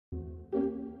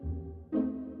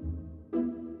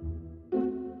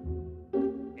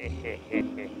Don't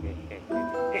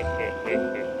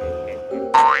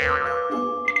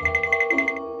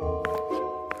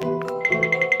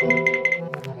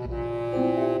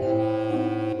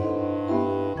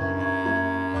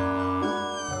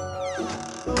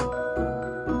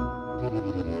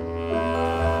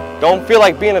feel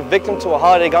like being a victim to a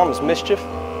Holiday Goblin's mischief?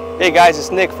 Hey guys, it's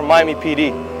Nick from Miami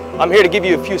PD. I'm here to give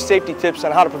you a few safety tips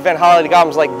on how to prevent Holiday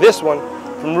Goblins like this one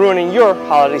from ruining your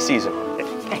holiday season.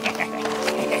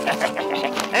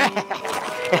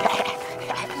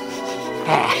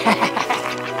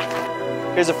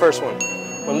 Here's the first one.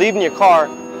 When leaving your car,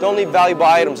 don't leave valuable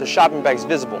items or shopping bags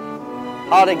visible.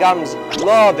 Holiday Goblins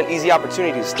love an easy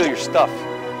opportunity to steal your stuff.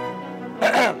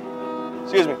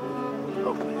 Excuse me.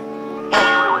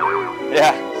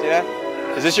 Yeah, see that?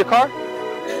 Is this your car?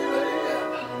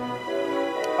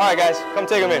 All right, guys, come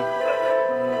take them in.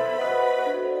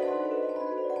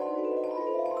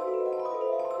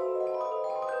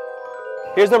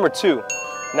 Here's number 2.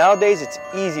 Nowadays, it's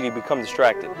easy to become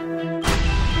distracted.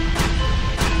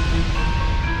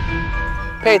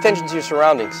 Pay attention to your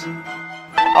surroundings.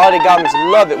 Holiday Goblins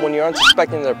love it when you're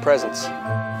unsuspecting of their presence,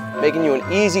 making you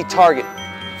an easy target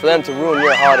for them to ruin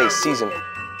your holiday season.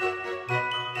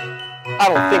 I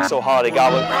don't think so, Holiday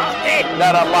Goblin.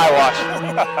 Not on my watch.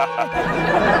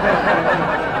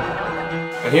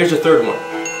 And here's the third one.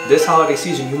 This holiday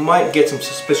season, you might get some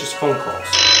suspicious phone calls.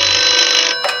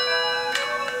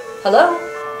 Hello?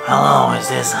 Hello, is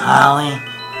this Holly?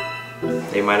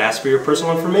 They might ask for your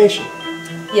personal information.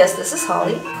 Yes, this is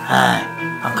Holly. Hi,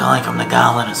 I'm calling from the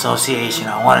Goblin Association.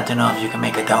 I wanted to know if you can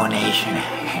make a donation.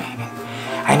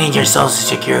 I need your social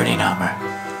security number.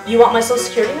 You want my social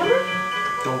security number?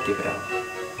 Don't give it out.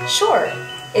 Sure.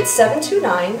 It's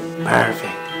 729.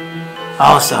 Perfect.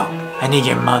 Also, I need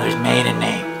your mother's maiden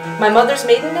name. My mother's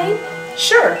maiden name?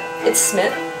 Sure. It's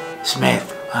Smith.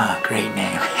 Smith. Ah, great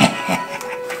name.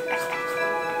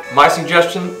 My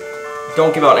suggestion,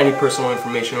 don't give out any personal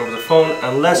information over the phone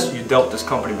unless you dealt with this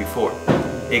company before.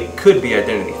 It could be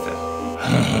identity theft.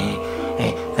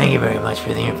 Hey, thank you very much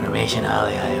for the information,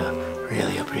 Holly. I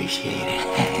really appreciate it.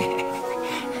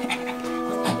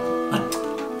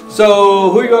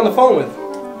 So, who are you on the phone with?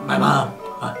 My mom.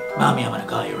 Mommy, I'm gonna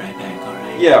call you right back,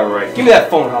 alright? Yeah, right. Give me that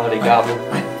phone, Holiday Goblin.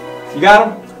 You got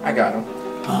him? I got him.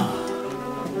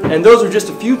 And those are just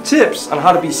a few tips on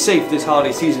how to be safe this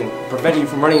holiday season, preventing you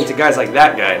from running into guys like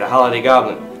that guy, the Holiday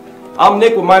Goblin. I'm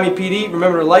Nick with Miami PD.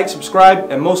 Remember to like,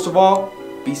 subscribe, and most of all,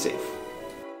 be safe.